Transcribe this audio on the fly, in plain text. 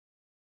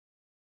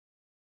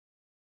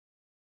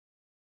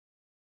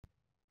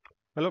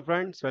Hello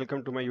friends,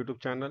 welcome to my YouTube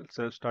channel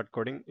Self Start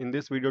Coding. In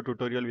this video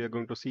tutorial we are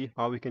going to see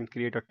how we can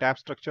create a tab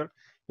structure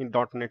in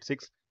 .NET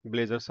 6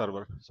 Blazor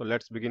Server. So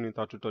let's begin with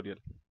our tutorial.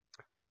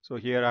 So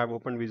here I have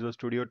opened Visual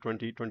Studio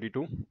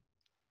 2022.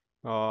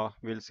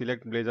 We'll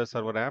select Blazor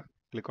Server app,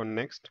 click on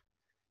next,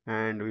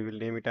 and we will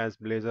name it as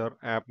Blazor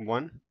app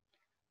 1.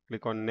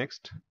 Click on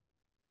next,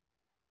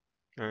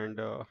 and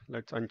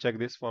let's uncheck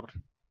this for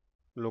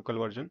local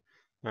version,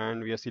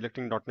 and we are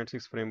selecting .NET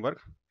 6 framework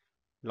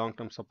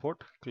long-term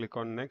support. Click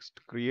on next,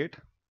 create.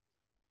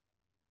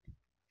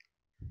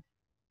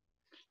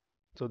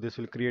 So this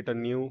will create a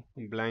new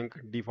blank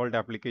default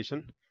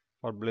application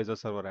for Blazor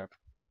Server app.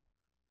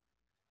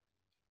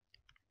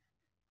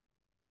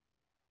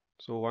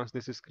 So once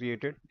this is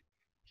created,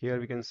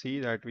 here we can see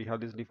that we have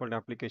this default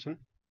application,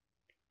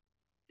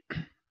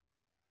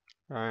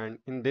 and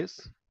in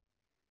this,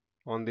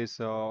 on this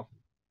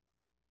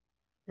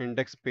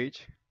index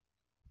page,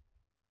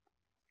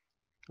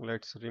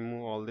 let's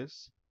remove all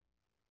this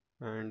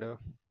and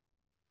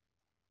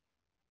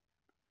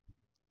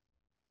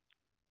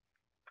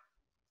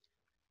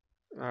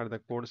add the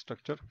code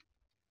structure.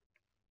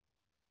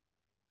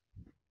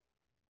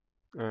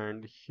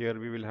 And here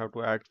we will have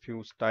to add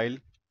few style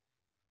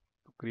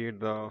to create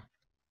the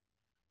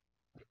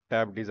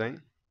tab design.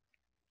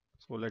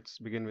 So let's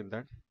begin with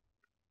that.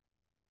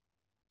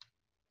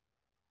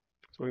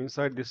 So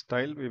inside this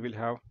style we will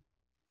have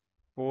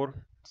four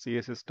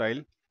CSS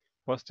style.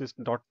 First is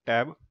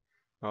 .tab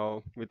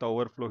with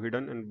overflow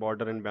hidden and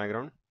border and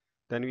background.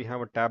 Then we have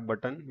a tab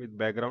button with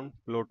background,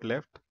 float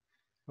left,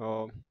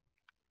 uh,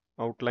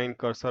 outline,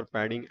 cursor,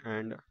 padding,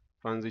 and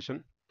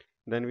transition.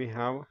 Then we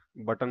have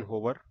button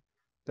hover.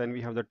 Then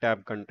we have the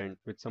tab content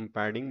with some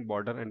padding,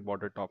 border, and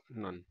border top,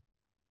 none.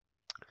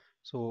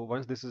 So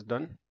once this is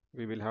done,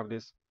 we will have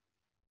this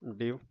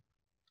div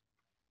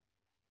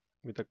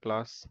with a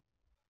class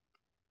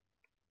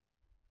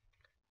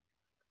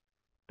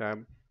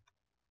tab,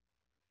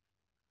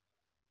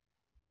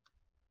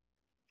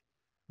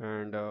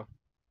 and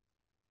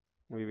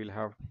we will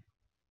have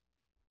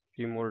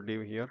few more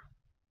div here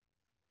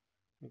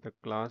with a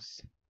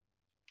class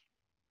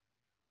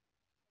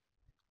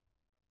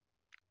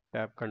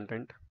tab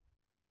content.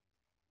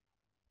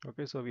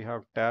 Okay, so we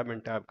have tab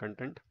and tab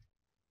content.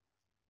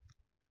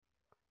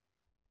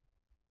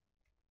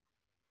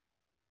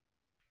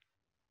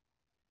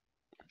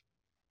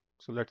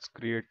 So let's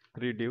create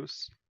three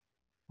divs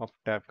of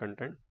tab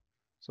content.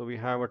 So we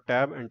have a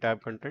tab and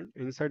tab content.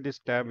 Inside this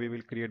tab we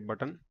will create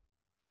button,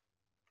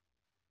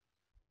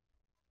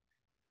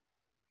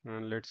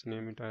 and let's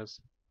name it as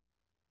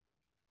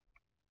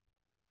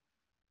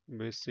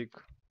basic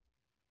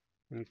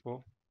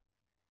info.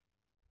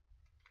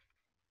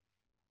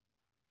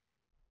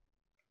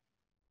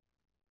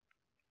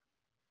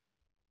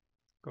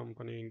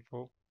 Company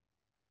info,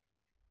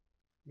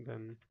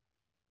 then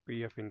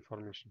PF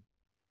information.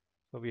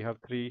 So we have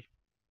three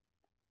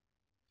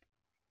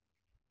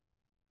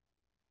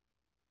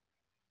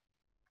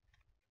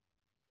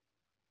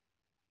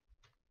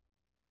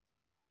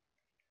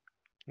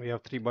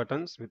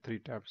buttons with three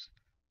tabs.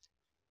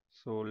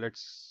 So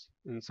let's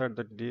inside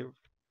the div,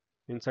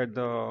 inside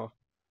the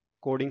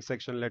coding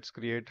section, let's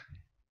create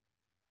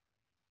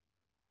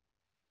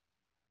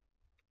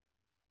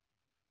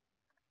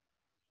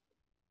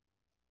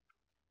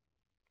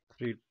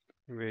three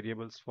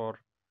variables for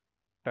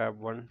tab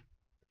 1,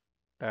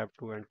 tab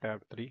 2, and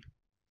tab 3.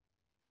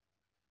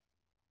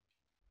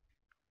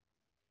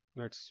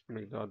 Let's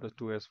make the other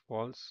two as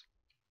false,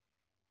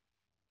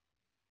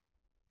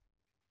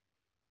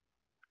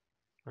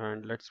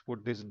 and let's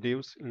put these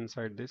divs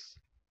inside this.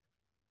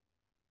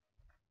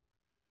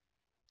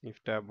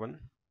 If tab 1,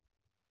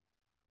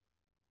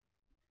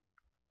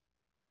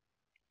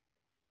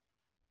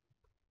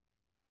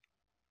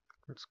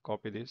 let's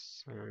copy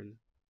this and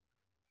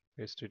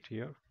paste it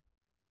here,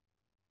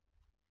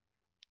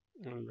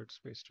 and let's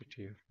paste it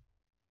here.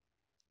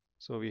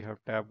 So we have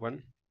tab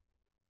 1,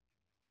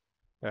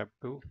 tab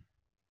 2,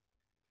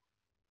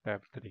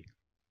 tab 3.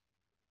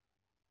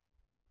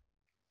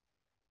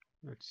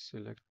 Let's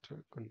select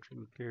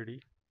Control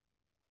KD.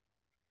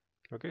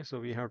 Okay, so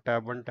we have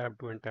tab 1, tab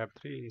 2, and tab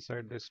 3.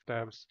 Inside this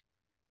tabs,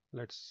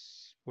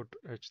 let's put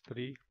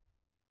H3,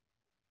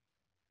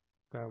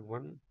 tab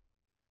 1,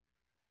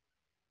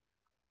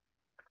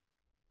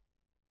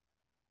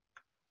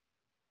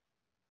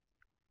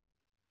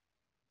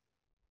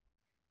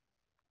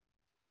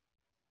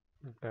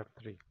 and tab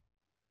 3.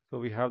 So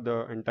we have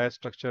the entire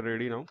structure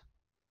ready now.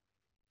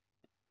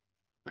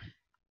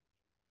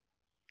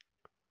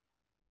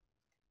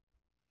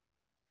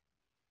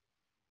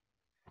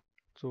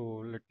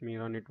 So let me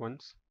run it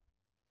once.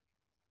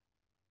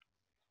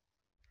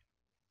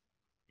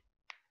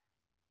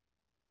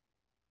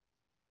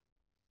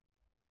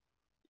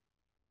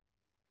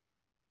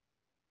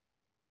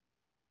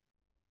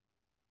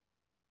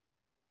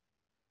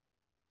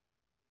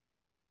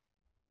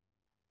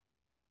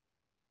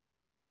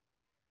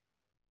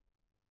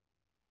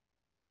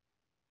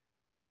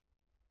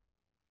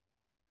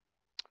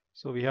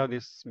 So we have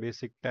this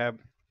basic tab,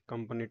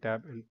 company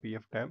tab, and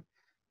PF tab.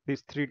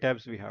 these three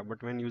tabs we have,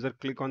 but when user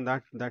click on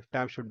that, that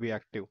tab should be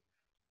active.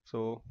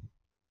 So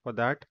for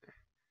that,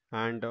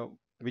 and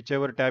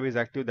whichever tab is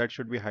active, that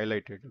should be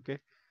highlighted. Okay,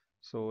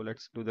 so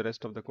let's do the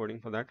rest of the coding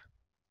for that.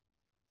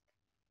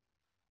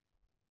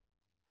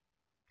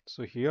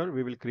 So here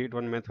we will create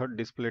one method,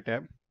 display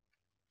tab.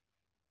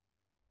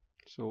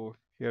 So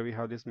here we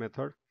have this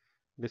method,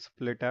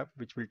 display tab,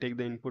 which will take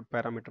the input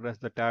parameter as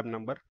the tab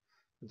number.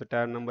 If the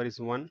tab number is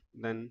 1,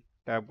 then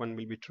tab 1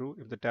 will be true.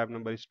 If the tab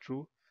number is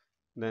true,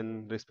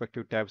 then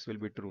respective tabs will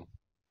be true.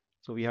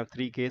 So we have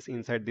three case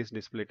inside this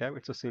display tab.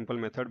 It's a simple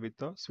method with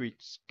a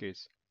switch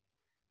case.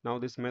 Now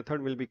this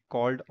method will be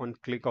called on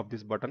click of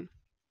this button.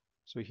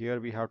 So here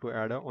we have to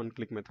add a on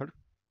click method.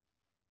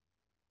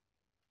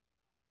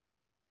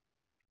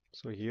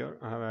 So here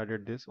I have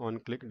added this on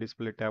click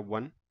display tab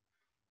 1.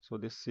 So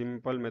this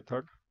simple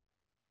method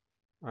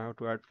I have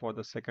to add for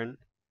the second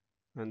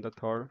and the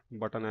third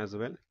button as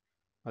well.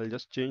 I'll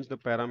just change the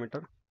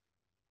parameter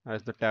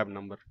as the tab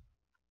number.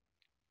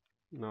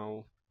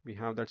 Now we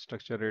have that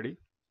structure ready,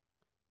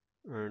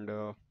 and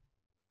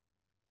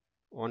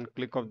on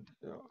click of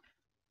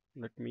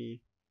let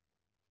me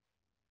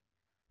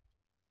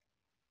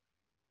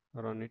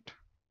run it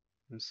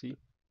and see.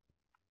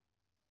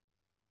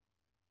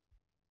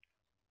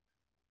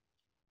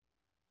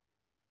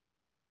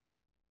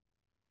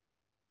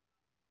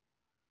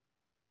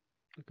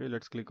 Okay,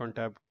 let's click on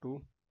tab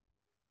 2,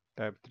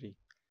 tab 3.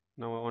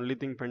 Now only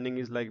thing pending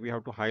is like we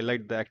have to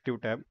highlight the active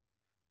tab.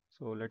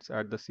 So let's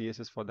add the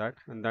CSS for that,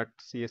 and that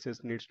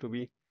CSS needs to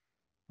be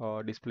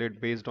displayed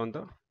based on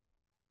the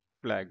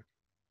flag.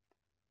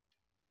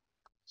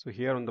 So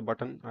here on the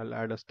button I'll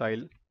add a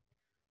style.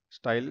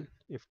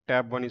 If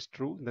tab 1 is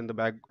true, then the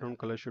background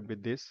color should be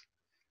this,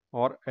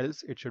 or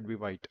else it should be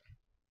white.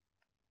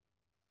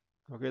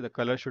 Okay, the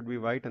color should be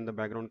white and the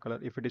background color,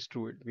 if it is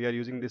true, we are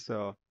using this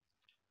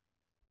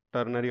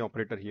ternary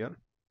operator here.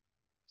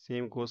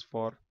 Same goes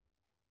for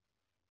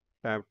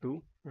tab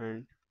 2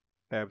 and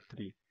tab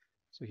 3.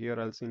 So here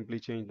I'll simply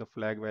change the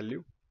flag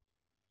value.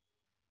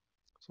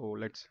 So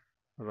let's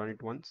run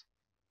it once.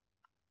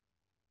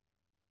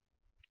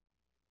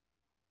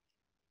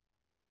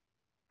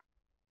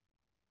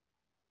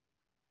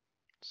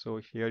 So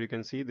here you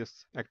can see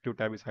this active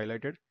tab is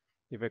highlighted.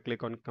 If I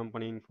click on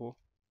company info,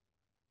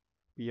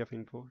 PF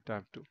info,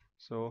 tab 2.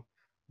 So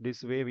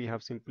this way we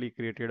have simply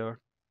created a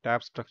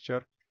tab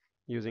structure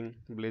using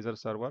Blazor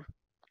server,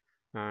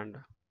 and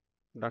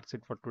that's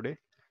it for today.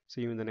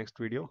 See you in the next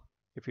video.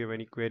 If you have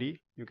any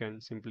query, you can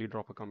simply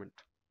drop a comment.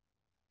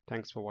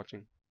 Thanks for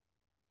watching.